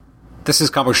This is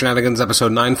Comic Shenanigans,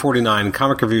 episode 949,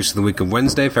 comic reviews for the week of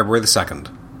Wednesday, February the 2nd.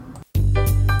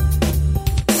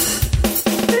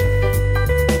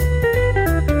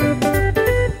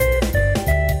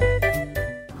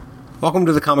 Welcome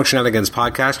to the Comic Shenanigans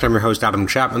podcast. I'm your host, Adam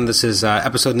Chapman. This is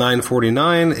episode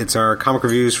 949. It's our comic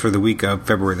reviews for the week of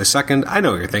February the 2nd. I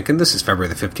know what you're thinking. This is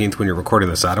February the 15th when you're recording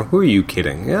this, Adam. Who are you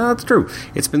kidding? Yeah, that's true.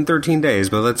 It's been 13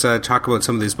 days, but let's talk about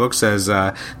some of these books as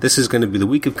this is going to be the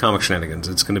week of Comic Shenanigans.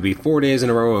 It's going to be 4 days in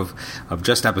a row of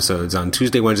just episodes on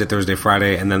Tuesday, Wednesday, Thursday,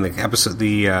 Friday, and then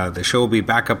the show will be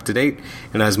back up to date.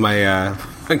 And as my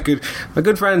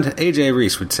good friend AJ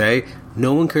Reese would say,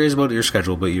 no one cares about your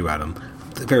schedule but you, Adam.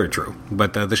 Very true,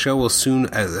 but the show will soon,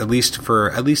 at least for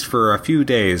a few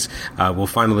days, will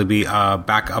finally be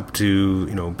back up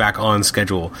to back on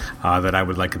schedule that I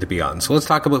would like it to be on. So let's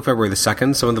talk about February the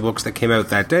 2nd. Some of the books that came out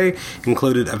that day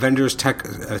included Avengers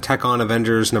Tech on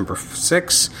Avengers number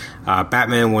 6,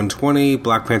 Batman 120,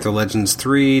 Black Panther Legends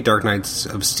 3, Dark Knights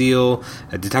of Steel,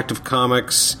 Detective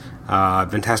Comics,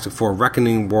 Fantastic Four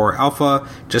Reckoning War Alpha,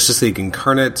 Justice League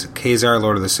Incarnate, Kazar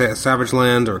Lord of the Savage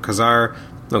Land, or Kazar.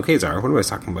 No, Kazar. What am I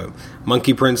talking about?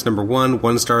 Monkey Prince number 1,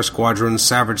 One Star Squadron,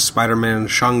 Savage Spider-Man,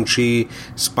 Shang-Chi,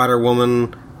 Spider-Woman,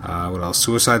 what else?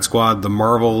 Suicide Squad, The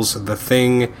Marvels, The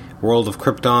Thing, World of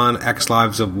Krypton, X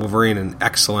Lives of Wolverine, and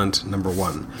Excellent number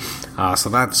 1. So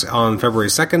that's on February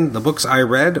 2nd. The books I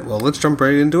read, well, let's jump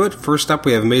right into it. First up,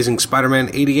 we have Amazing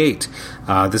Spider-Man 88.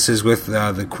 This is with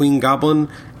the Queen Goblin,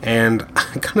 and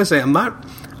I gotta say, I'm not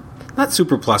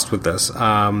super plussed with this.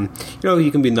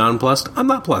 You can be nonplussed. I'm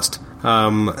not plussed.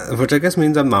 Which I guess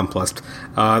means I'm nonplussed.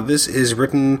 This is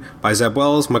written by Zeb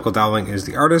Wells. Michael Dowling is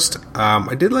the artist.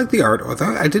 I did like the art,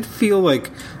 although I did feel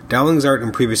like Dowling's art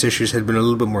in previous issues had been a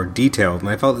little bit more detailed, and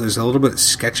I felt it was a little bit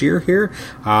sketchier here.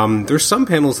 There's some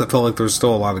panels that felt like there's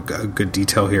still a lot of good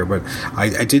detail here, but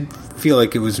I did feel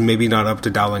like it was maybe not up to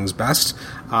Dowling's best.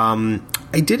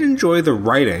 I did enjoy the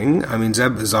writing. I mean,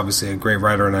 Zeb is obviously a great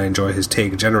writer, and I enjoy his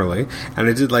take generally. And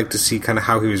I did like to see kind of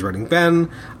how he was writing Ben.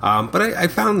 But I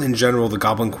found in general the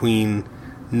Goblin Queen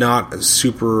not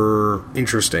super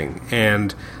interesting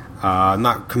and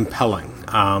not compelling.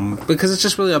 Because it's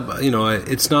just really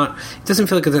it doesn't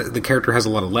feel like the character has a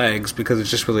lot of legs, because it's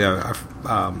just really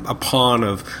a pawn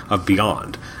of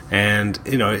Beyond. And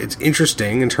it's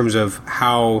interesting in terms of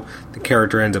how the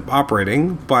character ends up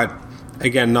operating, but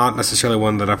again, not necessarily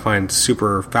one that I find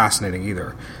super fascinating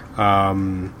either.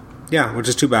 Which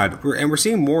is too bad. We're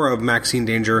seeing more of Maxine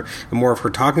Danger and more of her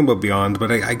talking about Beyond,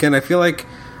 but I feel like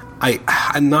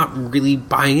I'm not really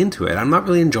buying into it. I'm not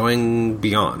really enjoying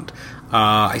Beyond.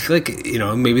 I feel like,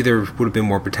 maybe there would have been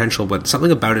more potential, but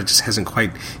something about it just hasn't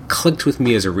quite clicked with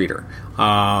me as a reader.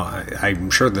 I'm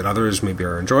sure that others maybe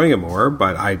are enjoying it more,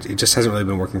 but it just hasn't really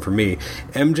been working for me.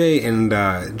 MJ and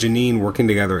Janine working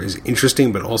together is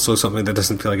interesting, but also something that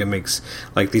doesn't feel like it makes,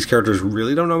 like, these characters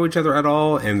really don't know each other at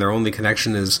all, and their only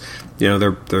connection is,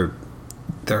 they're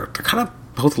kind of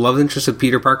both love interests of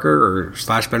Peter Parker or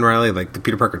 / Ben Reilly, like the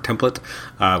Peter Parker template,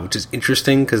 which is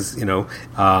interesting because,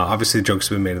 obviously jokes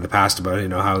have been made in the past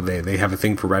about, how they have a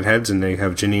thing for redheads and they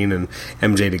have Janine and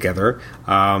MJ together.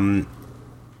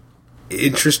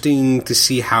 Interesting to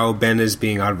see how Ben is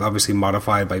being obviously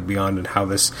modified by Beyond and how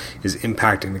this is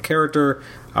impacting the character.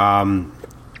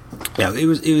 It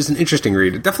was an interesting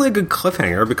read. Definitely a good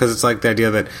cliffhanger, because it's like the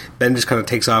idea that Ben just kind of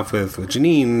takes off with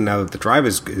Janine now that the drive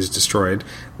is destroyed,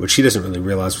 which she doesn't really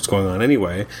realize what's going on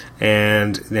anyway,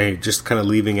 and they just kind of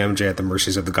leaving MJ at the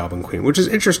mercies of the Goblin Queen, which is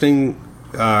interesting,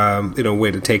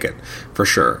 way to take it, for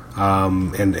sure.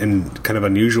 And kind of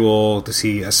unusual to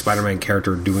see a Spider-Man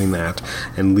character doing that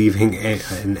and leaving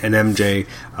an MJ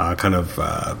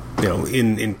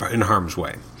in harm's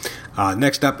way.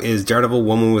 Next up is Daredevil,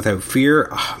 Woman Without Fear.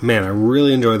 Oh, man, I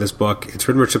really enjoy this book. It's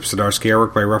written by Chip Zdarsky,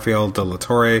 artwork by Rafael de la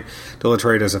Torre. De la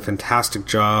Torre does a fantastic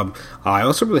job. I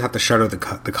also really have to shout out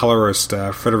the colorist,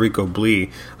 Federico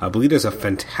Blee. Blee does a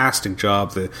fantastic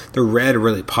job. The red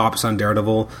really pops on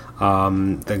Daredevil.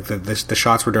 The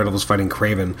shots where Daredevil's fighting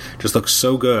Kraven just look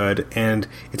so good. And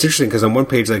it's interesting because on one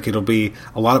page, like, it'll be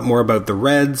a lot more about the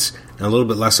reds and a little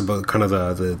bit less about kind of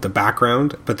the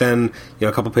background. But then,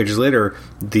 a couple pages later,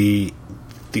 the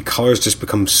colors just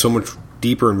become so much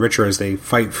deeper and richer as they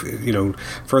fight,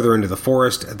 further into the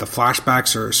forest. The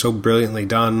flashbacks are so brilliantly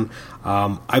done.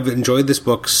 I've enjoyed this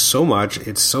book so much.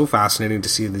 It's so fascinating to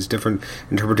see these different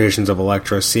interpretations of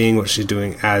Elektra, seeing what she's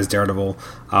doing as Daredevil.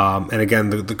 And again,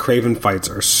 the Kraven fights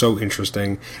are so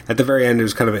interesting. At the very end, it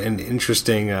was kind of an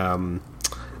interesting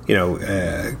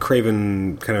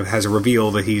Kraven kind of has a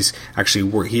reveal that he is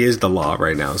the law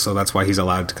right now, so that's why he's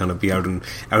allowed to kind of be out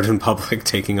in public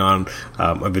taking on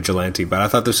a vigilante. But I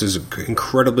thought this is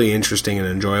incredibly interesting and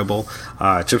enjoyable.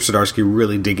 Chip Zdarsky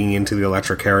really digging into the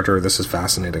Elektra character. This is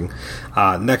fascinating.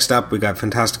 Next up, we got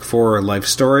Fantastic Four Life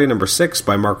Story number 6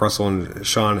 by Mark Russell and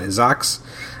Sean Izaakse.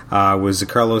 Was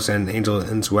Carlos and Angel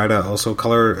Unzueta also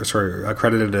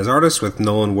credited as artists, with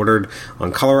Nolan Woodard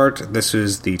on color art. This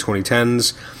is the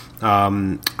 2010s.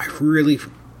 I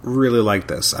really like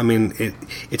this. I mean,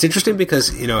 it's interesting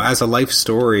because, as a life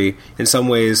story, in some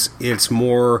ways, it's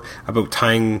more about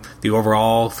tying the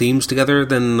overall themes together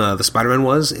than the Spider-Man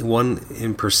one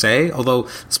in per se. Although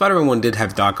the Spider-Man one did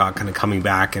have Doc Ock kind of coming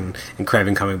back and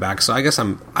Kraven coming back, so I guess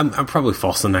I'm probably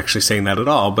false in actually saying that at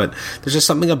all. But there's just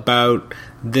something about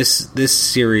this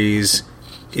series.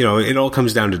 It all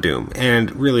comes down to Doom,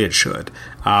 and really it should.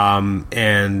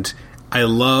 And I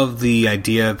love the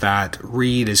idea that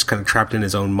Reed is kind of trapped in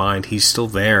his own mind. He's still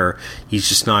there. He's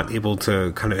just not able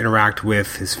to kind of interact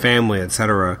with his family,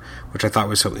 etc., which I thought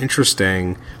was so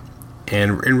interesting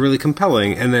and really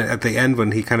compelling. And then at the end,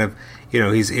 when he kind of,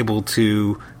 he's able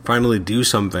to finally do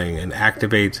something and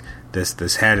activate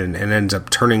this head and ends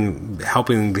up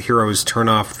helping the heroes turn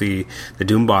off the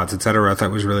Doombots, etc., I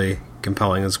thought was really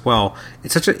compelling as well.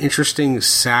 It's such an interesting,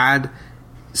 sad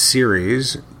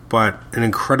series, but an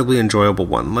incredibly enjoyable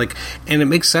one. And it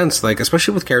makes sense,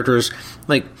 especially with characters,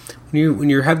 when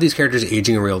you have these characters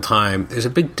aging in real time, there's a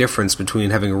big difference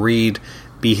between having Reed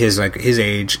be his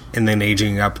age and then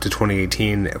aging up to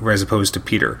 2018 as opposed to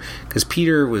Peter. Because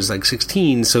Peter was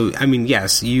 16, so, I mean,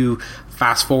 yes, you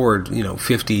fast forward,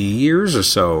 50 years or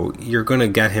so, you're going to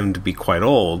get him to be quite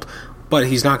old, but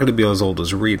he's not going to be as old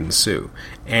as Reed and Sue.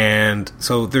 And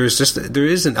so there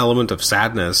is an element of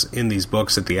sadness in these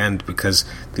books at the end, because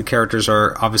the characters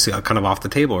are obviously kind of off the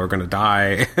table, are going to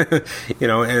die,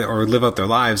 or live out their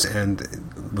lives. And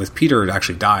with Peter, it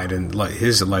actually died in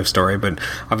his life story, but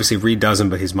obviously Reed doesn't,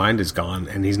 but his mind is gone,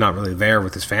 and he's not really there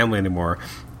with his family anymore.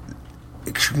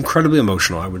 Incredibly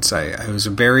emotional, I would say. It was a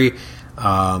very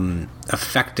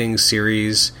affecting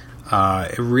series.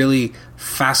 A really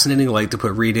fascinating light to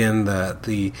put Reed in,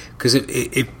 because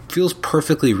it feels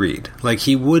perfectly Reed.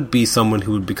 He would be someone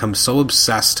who would become so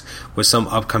obsessed with some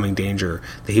upcoming danger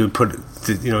that he would put,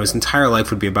 his entire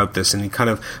life would be about this, and he kind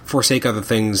of forsake other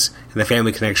things and the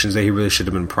family connections that he really should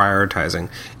have been prioritizing,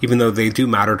 even though they do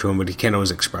matter to him, but he can't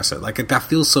always express it. That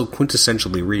feels so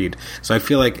quintessentially Reed. So I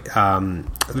feel like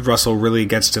Russell really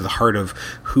gets to the heart of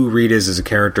who Reed is as a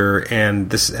character, and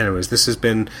this has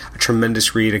been a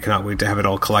tremendous read. I cannot wait to have it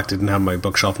all collected and have my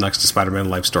bookshelf next to Spider-Man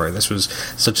Life Story. This was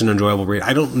such an enjoyable read.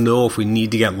 I don't know if we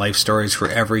need to get life stories for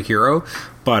every hero,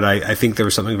 but I think there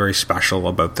was something very special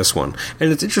about this one.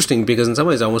 And it's interesting because in some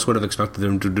ways I almost would have expected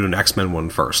them to do an X-Men one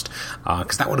first,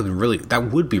 because that would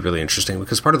be really interesting,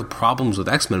 because part of the problems with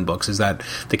X-Men books is that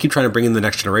they keep trying to bring in the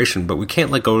next generation, but we can't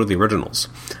let go of the originals.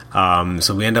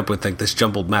 So we end up with this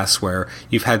jumbled mess where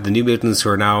you've had the New Mutants who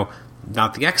are now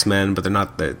not the X-Men, but they're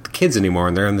not the kids anymore,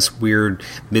 and they're in this weird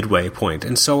midway point,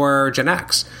 and so are Gen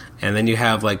X. And then you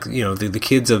have the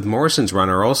kids of Morrison's run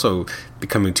are also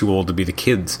becoming too old to be the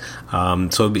kids. So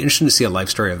it'd be interesting to see a life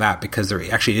story of that, because there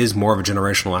actually is more of a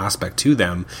generational aspect to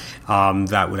them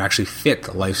that would actually fit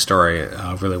the life story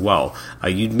really well.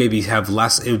 You'd maybe have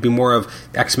less. It would be more of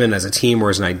X-Men as a team or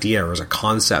as an idea or as a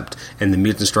concept, and the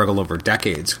mutant struggle over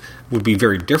decades would be a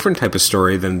very different type of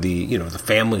story than the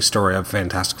family story of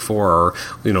Fantastic Four, or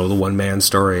the one-man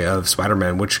story of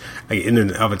Spider-Man, which in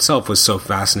and of itself was so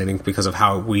fascinating because of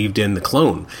how it weaved in the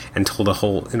clone and told a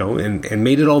whole, and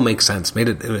made it all make sense, made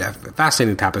it a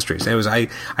fascinating tapestries. It was, I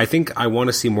think I want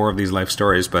to see more of these life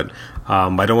stories, but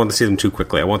I don't want to see them too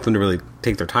quickly. I want them to really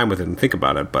take their time with it and think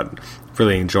about it, but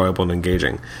really enjoyable and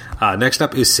engaging. Next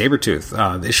up is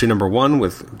Sabretooth, issue number 1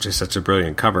 with just such a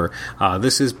brilliant cover.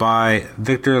 This is by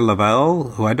Victor Lavelle,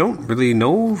 who I don't really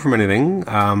know from anything.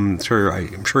 I'm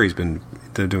sure he's been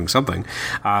doing something.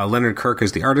 Leonard Kirk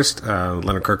is the artist.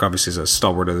 Leonard Kirk obviously is a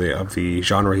stalwart of the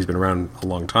genre. He's been around a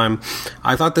long time.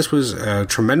 I thought this was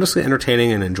tremendously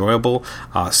entertaining and enjoyable.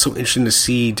 So interesting to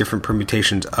see different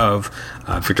permutations of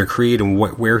Victor Creed and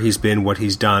where he's been, what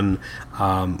he's done.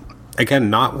 Again,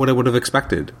 not what I would have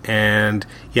expected, and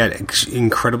yet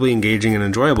incredibly engaging and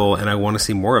enjoyable, and I want to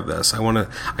see more of this.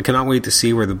 I cannot wait to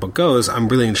see where the book goes. I'm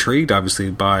really intrigued, obviously,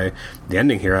 by the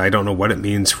ending here. I don't know what it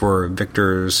means for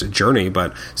Victor's journey,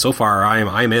 but so far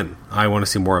I'm in. I want to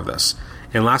see more of this.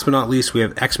 And last but not least, we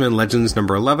have X-Men Legends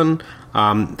number 11.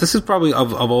 This is probably,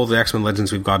 of all the X-Men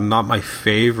Legends we've got, not my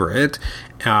favorite.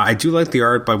 I do like the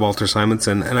art by Walter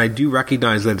Simonson, and I do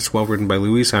recognize that it's well written by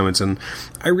Louise Simonson.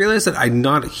 I realize that I'm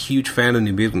not a huge fan of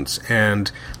New Mutants,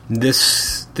 and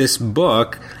this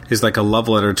book is like a love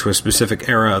letter to a specific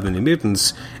era of the New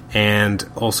Mutants, and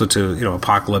also to, you know,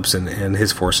 Apocalypse and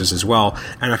his forces as well.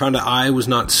 And I found that I was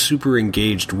not super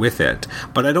engaged with it,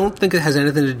 but I don't think it has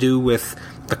anything to do with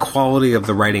the quality of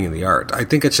the writing and the art. I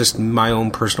think it's just my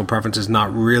own personal preference is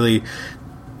not really,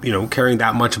 you know, caring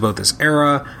that much about this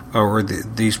era or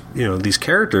these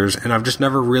characters, and I've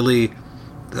never really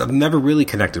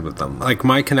connected with them. Like,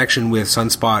 my connection with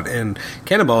Sunspot and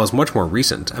Cannonball is much more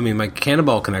recent. I mean, my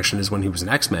Cannonball connection is when he was an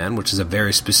X-Man, which is a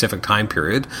very specific time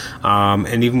period.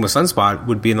 And even with Sunspot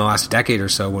would be in the last decade or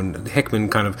so when Hickman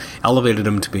kind of elevated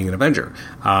him to being an Avenger.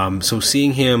 So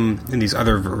seeing him in these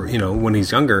other, you know, when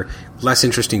he's younger, less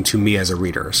interesting to me as a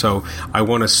reader. So I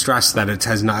want to stress that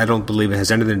I don't believe it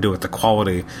has anything to do with the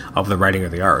quality of the writing or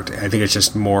the art. I think it's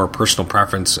just more personal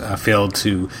preference failed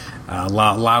to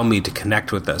allow me to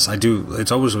connect with this. I do.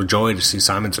 It's always a joy to see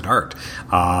Simonson art.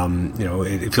 You know,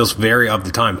 it feels very of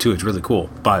the time too. It's really cool.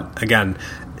 But again,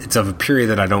 it's of a period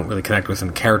that I don't really connect with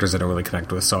and characters that I don't really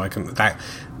connect with. So that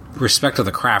respect of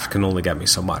the craft can only get me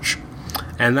so much.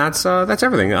 And that's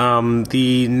everything.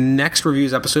 The next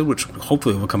reviews episode, which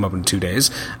hopefully will come up in 2 days,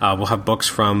 we'll have books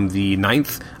from the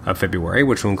 9th of February,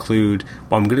 which will include,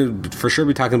 well, I'm going to for sure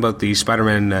be talking about the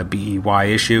Spider-Man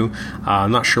BEY issue.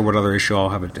 I'm not sure what other issue I'll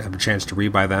have a chance to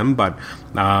read by them, but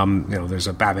you know, there's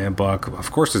a Batman book.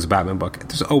 Of course there's a Batman book.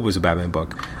 There's always a Batman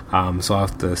book. So I'll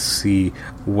have to see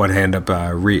what I end up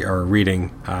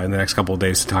reading in the next couple of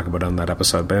days to talk about on that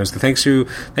episode. But anyways, thank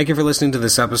you for listening to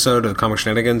this episode of Comic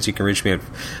Shenanigans. You can reach me at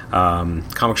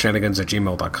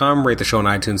comicshenanigans@gmail.com. Rate the show on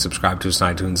iTunes, subscribe to us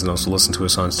on iTunes, and also listen to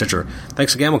us on Stitcher.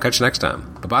 Thanks again. We'll catch you next time.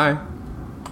 Bye-bye.